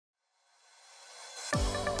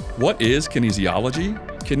What is kinesiology?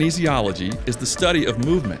 Kinesiology is the study of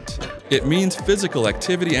movement. It means physical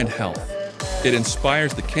activity and health. It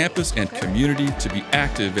inspires the campus and community to be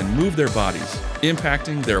active and move their bodies,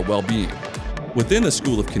 impacting their well-being. Within the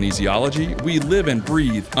School of Kinesiology, we live and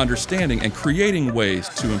breathe understanding and creating ways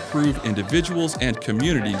to improve individuals and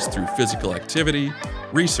communities through physical activity,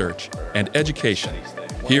 research, and education.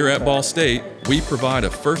 Here at Ball State, we provide a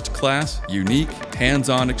first-class, unique,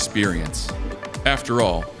 hands-on experience. After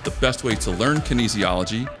all, the best way to learn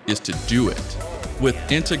kinesiology is to do it. With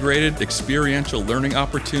integrated experiential learning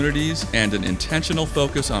opportunities and an intentional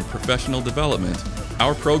focus on professional development,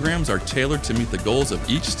 our programs are tailored to meet the goals of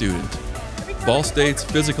each student. Ball State's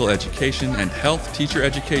Physical Education and Health Teacher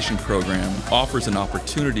Education program offers an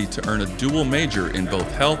opportunity to earn a dual major in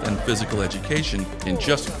both health and physical education in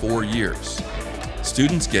just 4 years.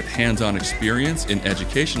 Students get hands-on experience in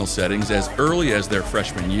educational settings as early as their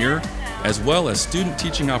freshman year, as well as student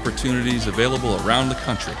teaching opportunities available around the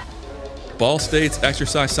country. Ball State's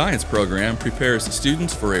Exercise Science program prepares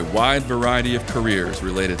students for a wide variety of careers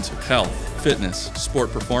related to health, fitness,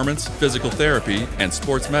 sport performance, physical therapy, and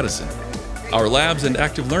sports medicine. Our labs and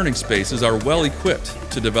active learning spaces are well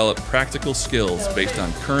equipped to develop practical skills based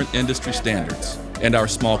on current industry standards. And our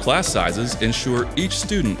small class sizes ensure each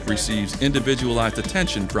student receives individualized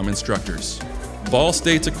attention from instructors. Ball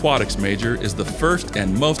State's aquatics major is the first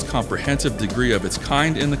and most comprehensive degree of its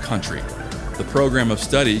kind in the country. The program of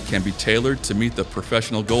study can be tailored to meet the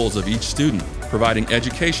professional goals of each student, providing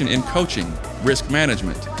education in coaching, risk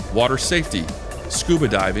management, water safety, scuba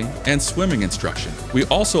diving, and swimming instruction. We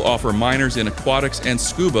also offer minors in aquatics and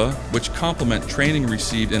scuba, which complement training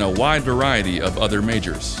received in a wide variety of other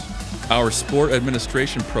majors. Our sport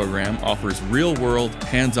administration program offers real-world,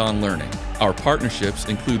 hands-on learning. Our partnerships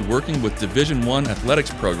include working with Division I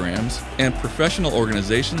athletics programs and professional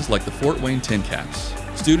organizations like the Fort Wayne Tin Caps.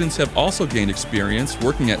 Students have also gained experience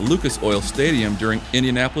working at Lucas Oil Stadium during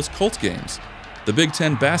Indianapolis Colts games, the Big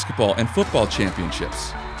Ten basketball and football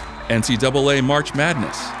championships, NCAA March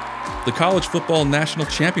Madness, the College Football National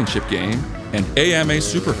Championship game, and AMA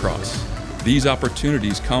Supercross. These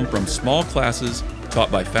opportunities come from small classes taught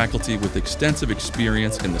by faculty with extensive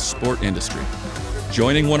experience in the sport industry.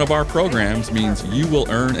 Joining one of our programs means you will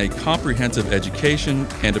earn a comprehensive education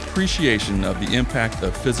and appreciation of the impact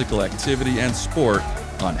of physical activity and sport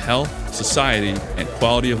on health, society, and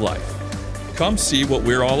quality of life. Come see what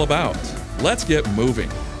we're all about. Let's get moving.